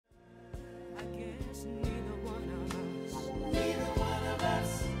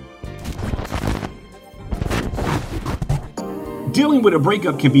Dealing with a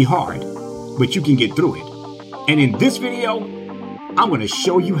breakup can be hard, but you can get through it. And in this video, I'm going to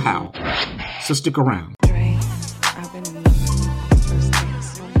show you how. So stick around. I've been in the first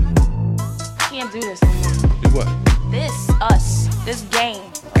place. Can't do this anymore. Do what? This game.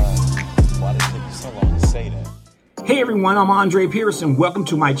 Why did it take you so long to say that? Hey everyone, I'm Andre Pearson. Welcome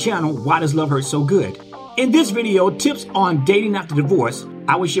to my channel, Why Does Love Hurt So Good? In this video, tips on dating after divorce,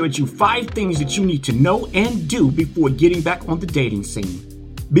 I will share with you 5 things that you need to know and do before getting back on the dating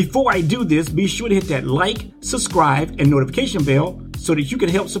scene. Before I do this, be sure to hit that like, subscribe, and notification bell so that you can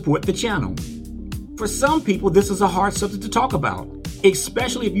help support the channel. For some people, this is a hard subject to talk about,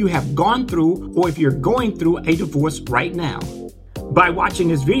 especially if you have gone through or if you're going through a divorce right now. By watching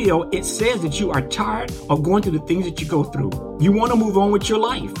this video, it says that you are tired of going through the things that you go through. You want to move on with your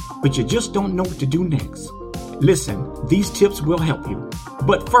life, but you just don't know what to do next. Listen, these tips will help you.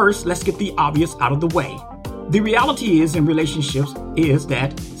 But first, let's get the obvious out of the way. The reality is in relationships is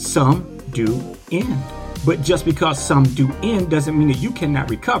that some do end. But just because some do end doesn't mean that you cannot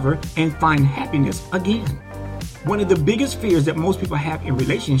recover and find happiness again. One of the biggest fears that most people have in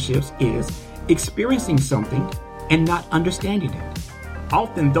relationships is experiencing something and not understanding it.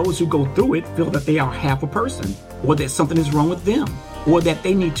 Often those who go through it feel that they are half a person, or that something is wrong with them, or that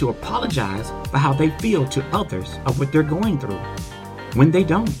they need to apologize for how they feel to others of what they're going through, when they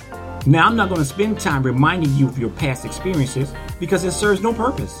don't. Now, I'm not going to spend time reminding you of your past experiences because it serves no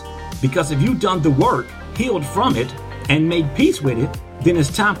purpose. Because if you've done the work, healed from it, and made peace with it, then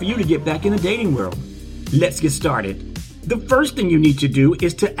it's time for you to get back in the dating world. Let's get started. The first thing you need to do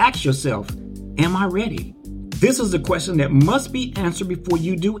is to ask yourself, am I ready? This is a question that must be answered before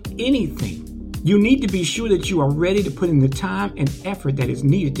you do anything. You need to be sure that you are ready to put in the time and effort that is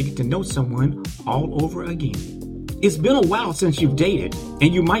needed to get to know someone all over again. It's been a while since you've dated,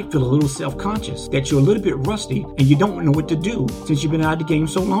 and you might feel a little self-conscious that you're a little bit rusty and you don't know what to do since you've been out of the game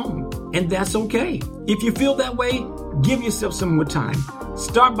so long. And that's okay. If you feel that way, give yourself some more time.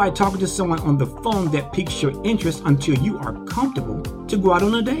 Start by talking to someone on the phone that piques your interest until you are comfortable to go out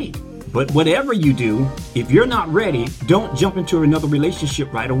on a date. But whatever you do, if you're not ready, don't jump into another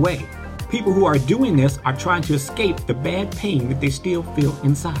relationship right away. People who are doing this are trying to escape the bad pain that they still feel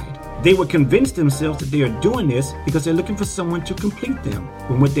inside. They will convince themselves that they are doing this because they're looking for someone to complete them,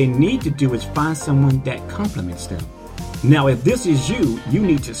 when what they need to do is find someone that complements them. Now, if this is you, you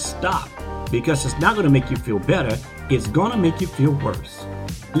need to stop, because it's not going to make you feel better, it's going to make you feel worse.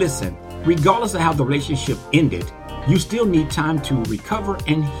 Listen, regardless of how the relationship ended, you still need time to recover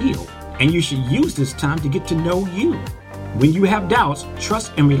and heal. And you should use this time to get to know you. When you have doubts,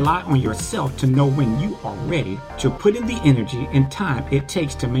 trust and rely on yourself to know when you are ready to put in the energy and time it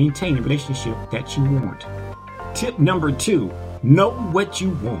takes to maintain a relationship that you want. Tip number 2, know what you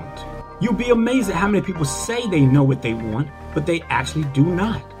want. You'll be amazed at how many people say they know what they want, but they actually do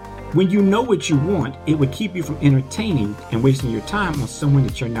not. When you know what you want, it would keep you from entertaining and wasting your time on someone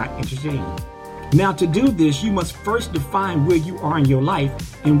that you're not interested in. Now, to do this, you must first define where you are in your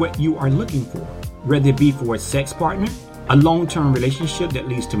life and what you are looking for, whether it be for a sex partner, a long-term relationship that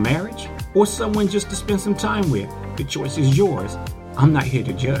leads to marriage, or someone just to spend some time with. The choice is yours. I'm not here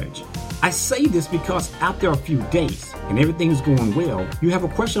to judge. I say this because after a few dates and everything is going well, you have a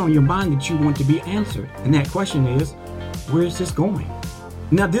question on your mind that you want to be answered. And that question is, where is this going?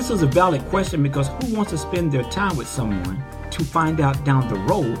 Now, this is a valid question because who wants to spend their time with someone to find out down the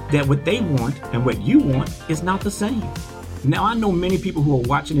road that what they want and what you want is not the same? Now, I know many people who are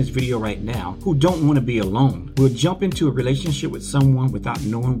watching this video right now who don't want to be alone, will jump into a relationship with someone without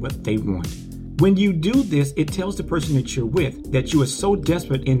knowing what they want. When you do this, it tells the person that you're with that you are so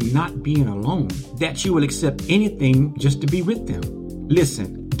desperate in not being alone that you will accept anything just to be with them.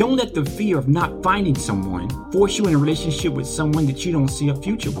 Listen, don't let the fear of not finding someone force you in a relationship with someone that you don't see a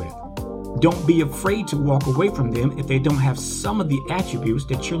future with. Don't be afraid to walk away from them if they don't have some of the attributes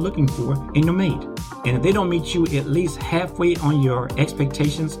that you're looking for in a mate. And if they don't meet you at least halfway on your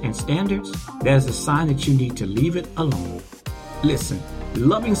expectations and standards, that is a sign that you need to leave it alone. Listen,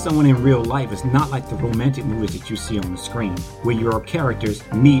 loving someone in real life is not like the romantic movies that you see on the screen, where your characters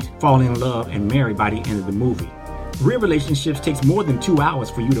meet, fall in love, and marry by the end of the movie. Real relationships takes more than 2 hours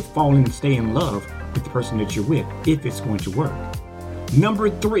for you to fall in and stay in love with the person that you're with, if it's going to work. Number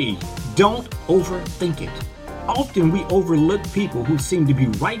 3, don't overthink it. Often we overlook people who seem to be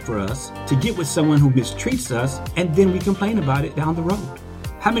right for us to get with someone who mistreats us, and then we complain about it down the road.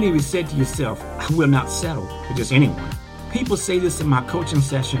 How many of you said to yourself, I will not settle for just anyone? People say this in my coaching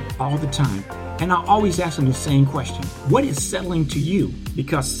session all the time, and I always ask them the same question. What is settling to you?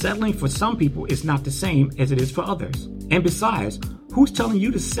 Because settling for some people is not the same as it is for others. And besides, who's telling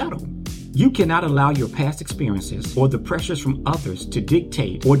you to settle? You cannot allow your past experiences or the pressures from others to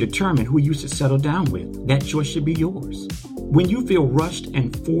dictate or determine who you should settle down with. That choice should be yours. When you feel rushed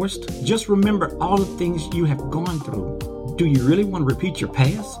and forced, just remember all the things you have gone through. Do you really want to repeat your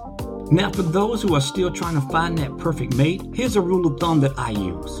past? Now, for those who are still trying to find that perfect mate, here's a rule of thumb that I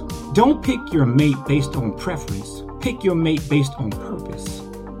use. Don't pick your mate based on preference. Pick your mate based on purpose.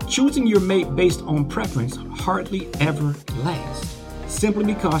 Choosing your mate based on preference hardly ever lasts, simply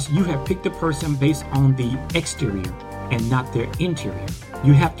because you have picked a person based on the exterior and not their interior.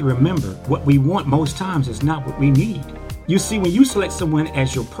 You have to remember, what we want most times is not what we need. You see, when you select someone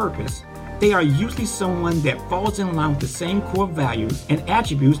as your purpose, they are usually someone that falls in line with the same core values and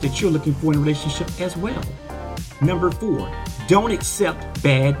attributes that you're looking for in a relationship as well. Number 4, don't accept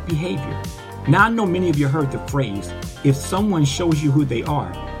bad behavior. Now, I know many of you heard the phrase, if someone shows you who they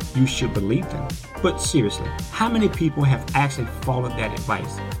are, you should believe them. But seriously, how many people have actually followed that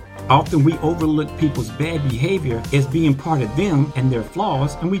advice? Often we overlook people's bad behavior as being part of them and their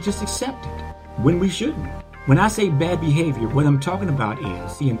flaws, and we just accept it, when we shouldn't. When I say bad behavior, what I'm talking about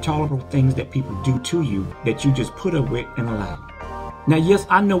is the intolerable things that people do to you that you just put up with and allow. Now, yes,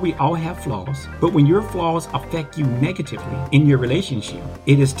 I know we all have flaws, but when your flaws affect you negatively in your relationship,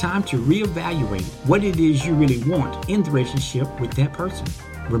 it is time to reevaluate what it is you really want in the relationship with that person.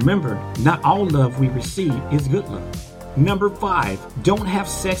 Remember, not all love we receive is good love. Number 5, don't have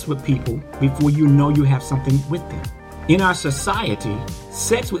sex with people before you know you have something with them. In our society,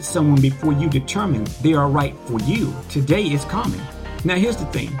 sex with someone before you determine they are right for you today is common. Now, here's the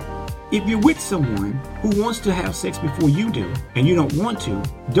thing. If you're with someone who wants to have sex before you do, and you don't want to,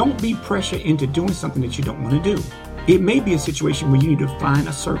 don't be pressured into doing something that you don't want to do. It may be a situation where you need to find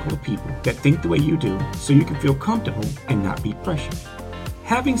a circle of people that think the way you do so you can feel comfortable and not be pressured.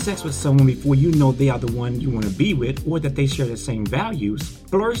 Having sex with someone before you know they are the one you want to be with or that they share the same values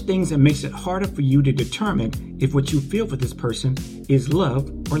blurs things and makes it harder for you to determine if what you feel for this person is love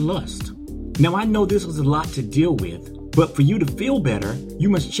or lust. Now, I know this is a lot to deal with, but for you to feel better, you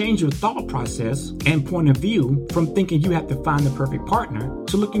must change your thought process and point of view from thinking you have to find the perfect partner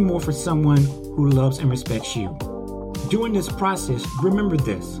to looking more for someone who loves and respects you. During this process, remember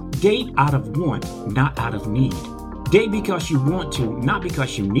this: date out of want, not out of need. Date because you want to, not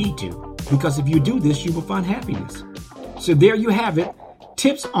because you need to. Because if you do this, you will find happiness. So there you have it.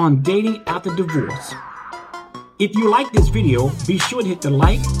 Tips on dating after divorce. If you like this video, be sure to hit the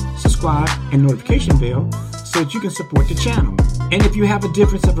like, subscribe, and notification bell so that you can support the channel. And if you have a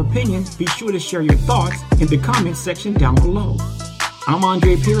difference of opinion, be sure to share your thoughts in the comments section down below. I'm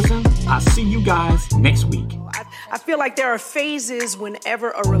Andre Pearson. I'll see you guys next week. I feel like there are phases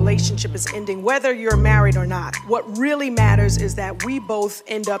whenever a relationship is ending, whether you're married or not. What really matters is that we both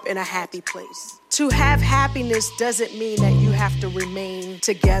end up in a happy place. To have happiness doesn't mean that you have to remain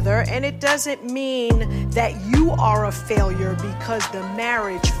together, and it doesn't mean that you are a failure because the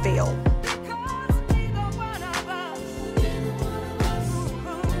marriage failed.